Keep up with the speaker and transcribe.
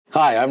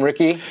Hi, I'm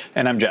Ricky.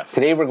 And I'm Jeff.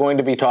 Today we're going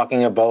to be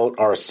talking about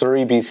our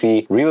Surrey,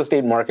 BC real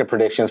estate market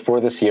predictions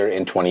for this year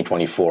in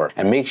 2024.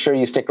 And make sure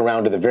you stick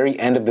around to the very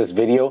end of this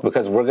video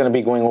because we're going to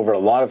be going over a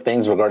lot of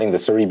things regarding the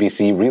Surrey,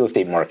 BC real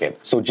estate market.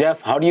 So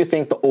Jeff, how do you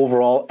think the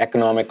overall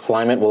economic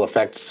climate will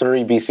affect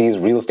Surrey, BC's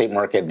real estate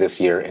market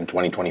this year in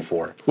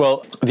 2024?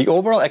 Well, the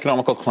overall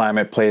economical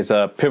climate plays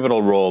a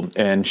pivotal role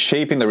in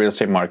shaping the real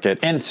estate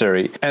market in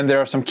Surrey. And there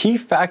are some key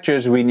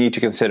factors we need to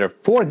consider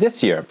for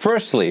this year.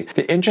 Firstly,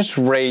 the interest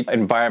rate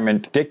environment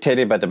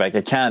dictated by the Bank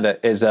of Canada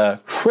is a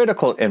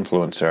critical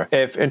influencer.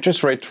 If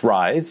interest rates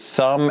rise,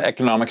 some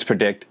economics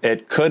predict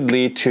it could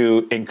lead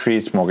to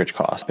increased mortgage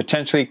costs,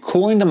 potentially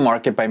cooling the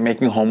market by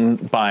making home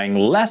buying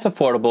less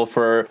affordable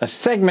for a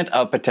segment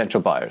of potential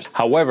buyers.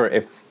 However,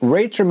 if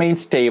rates remain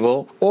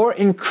stable or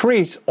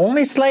increase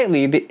only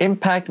slightly, the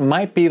impact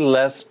might be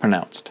less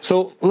pronounced.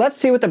 So let's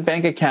see what the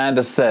Bank of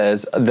Canada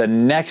says the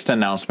next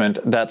announcement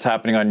that's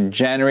happening on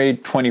January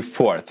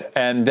 24th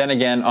and then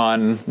again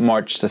on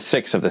March the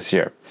 6th of this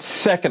year.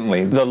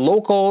 Secondly, the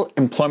local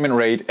employment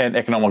rate and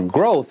economic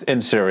growth in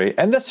Surrey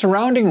and the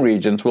surrounding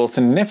regions will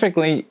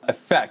significantly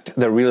affect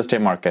the real estate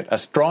market. A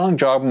strong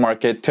job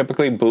market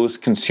typically boosts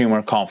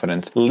consumer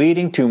confidence,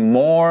 leading to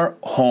more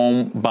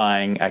home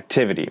buying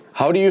activity.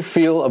 How do you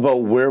feel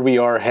about where we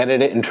are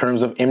headed in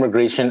terms of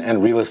immigration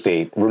and real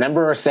estate?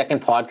 Remember our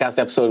second podcast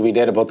episode we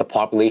did about the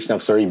population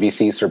of Surrey,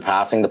 BC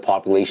surpassing the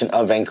population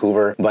of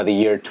Vancouver by the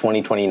year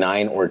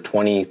 2029 or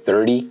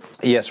 2030?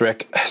 Yes,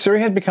 Rick.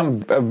 Surrey has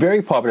become a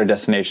very popular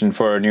destination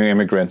for new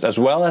immigrants, as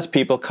well as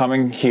people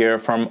coming here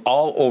from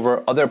all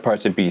over other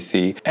parts of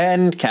BC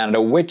and Canada,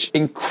 which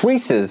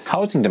increases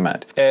housing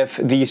demand. If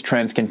these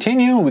trends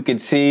continue, we could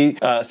see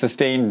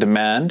sustained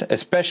demand,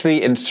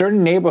 especially in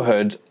certain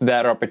neighborhoods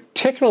that are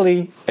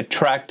particularly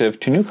attractive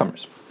to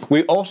newcomers.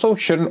 We also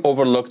shouldn't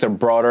overlook the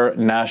broader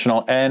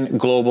national and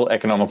global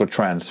economical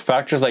trends.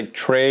 Factors like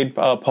trade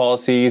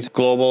policies,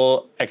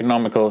 global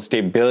economical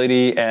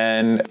stability,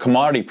 and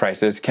commodity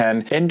prices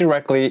can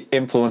indirectly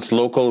influence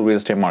local real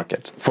estate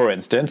markets. For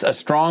instance, a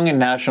strong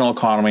national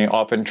economy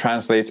often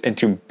translates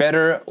into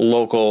better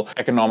local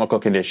economical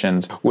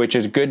conditions, which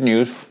is good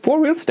news for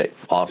real estate.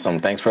 Awesome.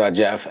 Thanks for that,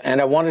 Jeff.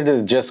 And I wanted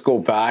to just go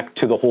back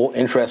to the whole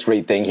interest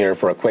rate thing here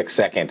for a quick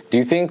second. Do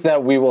you think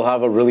that we will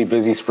have a really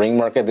busy spring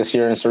market this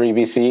year in Surrey,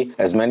 BC?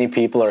 As many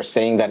people are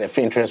saying that if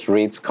interest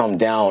rates come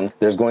down,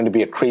 there's going to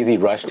be a crazy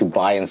rush to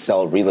buy and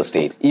sell real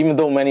estate, even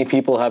though many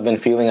people have been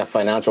feeling a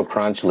financial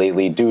crunch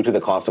lately due to the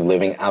cost of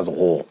living as a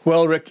whole.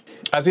 Well, Rick,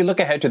 as we look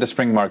ahead to the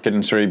spring market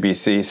in Surrey,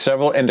 BC,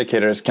 several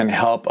indicators can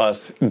help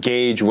us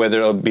gauge whether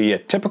it'll be a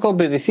typical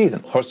busy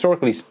season.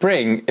 Historically,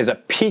 spring is a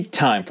peak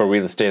time for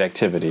real estate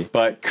activity,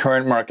 but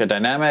current market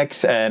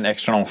dynamics and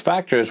external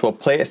factors will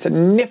play a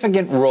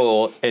significant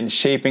role in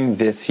shaping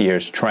this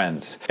year's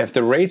trends. If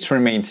the rates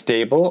remain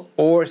stable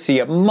or see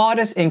a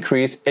modest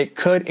increase, it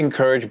could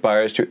encourage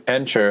buyers to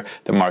enter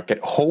the market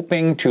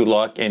hoping to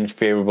lock in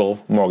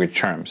favorable mortgage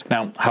terms.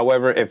 Now,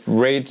 however, if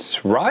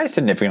rates rise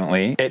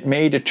significantly, it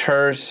may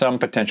deter some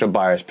potential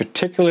buyers,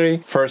 particularly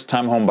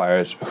first-time home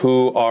buyers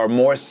who are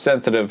more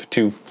sensitive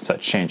to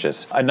such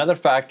changes. Another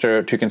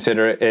factor to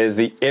consider is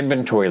the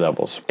inventory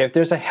levels. If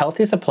there's a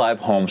healthy supply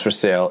of homes for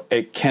sale,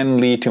 it can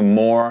lead to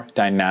more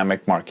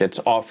dynamic markets,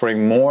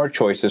 offering more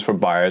choices for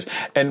buyers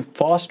and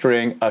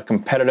fostering a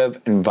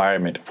competitive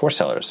environment for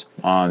sellers.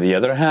 On the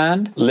other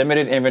hand,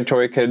 limited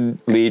inventory could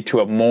lead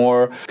to a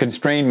more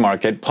constrained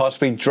market,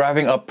 possibly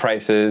driving up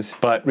prices,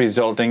 but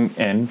resulting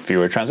in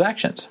fewer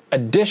transactions.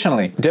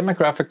 Additionally,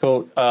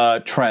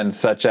 demographical trends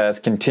such as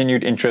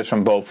continued interest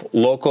from both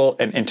local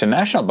and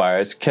international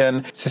buyers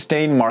can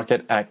sustain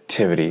market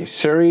activity.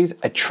 Surrey's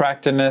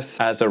attractiveness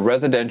as a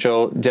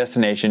residential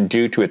destination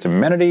due to its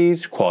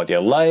amenities, quality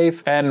of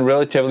life, and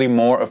relatively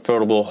more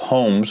affordable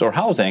homes or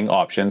housing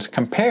options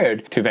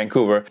compared to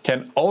Vancouver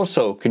can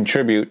also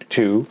contribute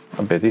to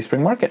a busy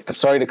spring market.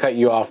 Sorry to cut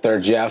you off there,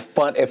 Jeff,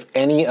 but if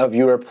any of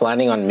you are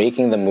planning on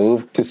making the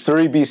move to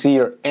Surrey, BC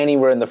or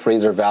anywhere in the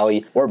Fraser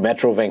Valley or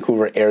Metro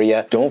Vancouver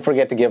area, don't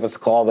forget to give us a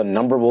call. The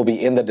number will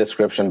be in the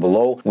description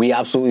below. We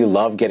absolutely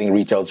love getting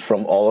reach outs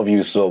from all of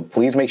you, so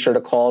please make sure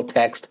to call,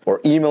 text,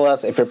 or email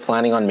us if you're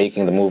planning on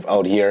making the move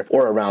out here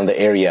or around the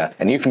area.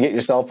 And you can get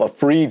yourself a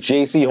free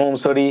JC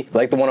Homes hoodie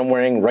like the one I'm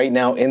wearing right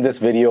now in this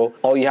video.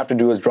 All you have to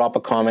do is drop a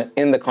comment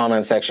in the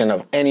comment section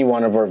of any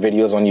one of our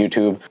videos on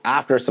YouTube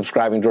after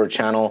subscribing to our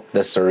channel,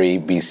 the Surrey,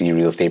 BC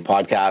Real Estate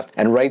Podcast,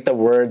 and write the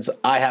words,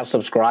 "I have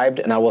subscribed,"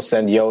 and I will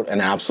send you out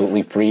an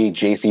absolutely free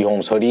JC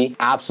Homes hoodie.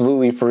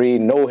 Absolutely free,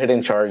 no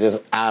hidden charges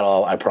at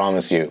all, I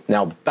promise you.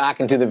 Now, back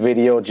into the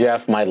video,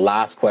 Jeff, my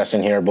last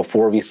question here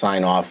before we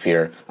sign off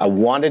here. I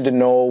wanted to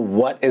know,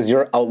 what is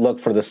your outlook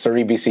for the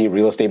Surrey, BC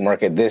real estate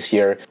market this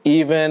year,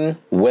 even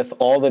with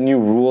all the new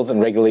rules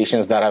and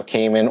regulations that have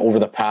came in over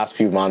the past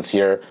few months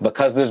here,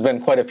 because there's been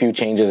quite a few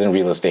changes in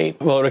real estate?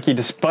 Well, Ricky,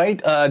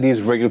 despite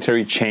these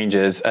regulatory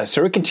changes,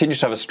 Surrey continues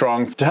to have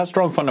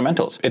strong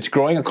fundamentals. Its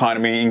growing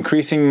economy,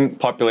 increasing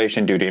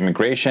population due to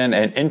immigration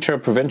and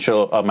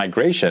inter-provincial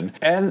migration,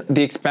 and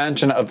the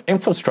expansion of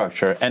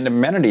infrastructure and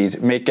amenities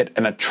make it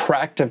an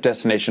attractive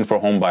destination for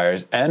home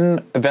buyers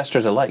and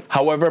investors alike.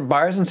 However,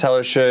 buyers and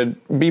sellers should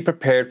be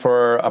prepared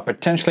for a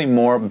potentially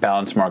more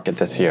balanced market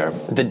this year.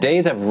 The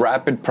days of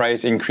rapid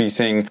price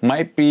increasing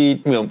might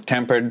be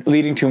tempered,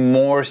 leading to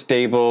more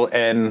stable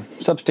and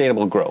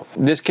sustainable growth.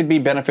 This could be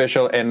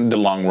beneficial in the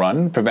long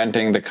run,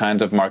 preventing the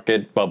kinds of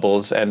market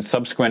bubbles and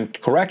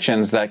subsequent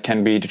corrections that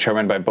can be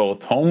determined by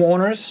both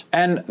homeowners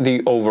and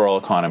the overall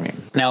economy.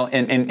 Now,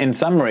 in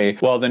summary,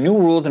 while the new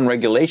rules and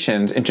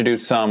regulations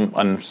introduce some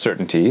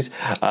uncertainties,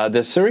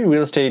 the Surrey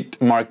real estate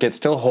market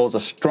still holds a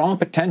strong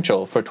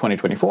potential for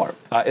 2024.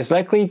 It's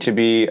likely to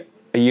be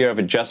a year of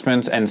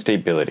adjustments and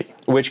stability,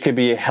 which could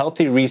be a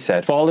healthy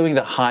reset following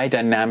the high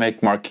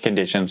dynamic market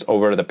conditions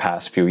over the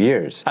past few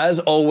years. As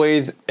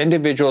always,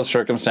 individual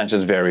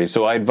circumstances vary,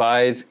 so I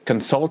advise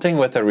consulting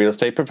with a real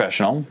estate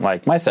professional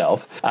like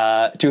myself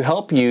to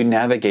help you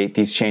navigate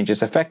these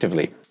changes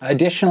effectively.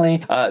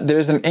 Additionally,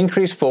 there's an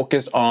increased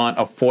focus on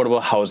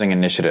affordable housing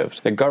initiatives.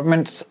 The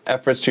government's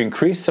efforts to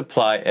increase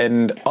supply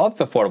of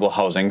affordable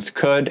housings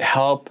could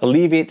help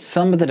alleviate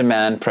some of the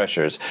demand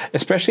pressures,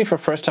 especially for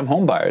first-time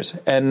home buyers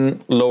and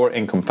lower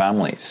income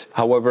families.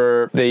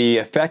 However, the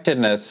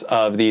effectiveness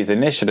of these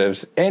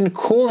initiatives in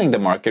cooling the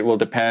market will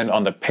depend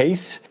on the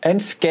pace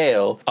and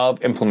scale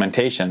of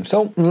implementation.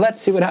 So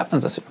let's see what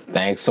happens this year.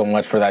 Thanks so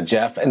much for that,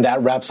 Jeff. And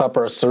that wraps up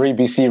our Surrey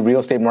BC real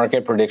estate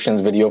market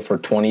predictions video for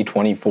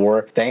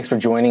 2024. Thanks for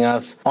joining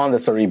us on the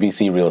Surrey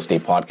BC Real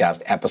Estate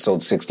Podcast,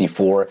 episode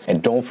 64.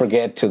 And don't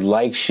forget to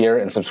like, share,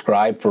 and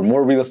subscribe for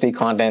more real estate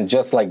content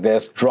just like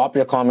this. Drop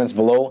your comments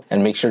below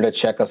and make sure to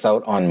check us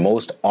out on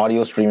most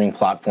audio streaming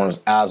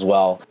platforms as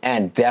well.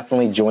 And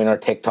definitely join our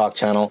TikTok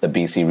channel, the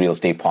BC Real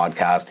Estate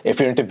Podcast, if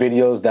you're into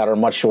videos that are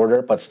much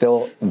shorter but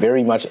still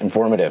very much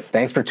informative.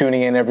 Thanks for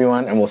tuning in,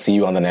 everyone, and we'll see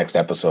you on the next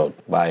episode.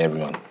 Bye,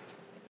 everyone.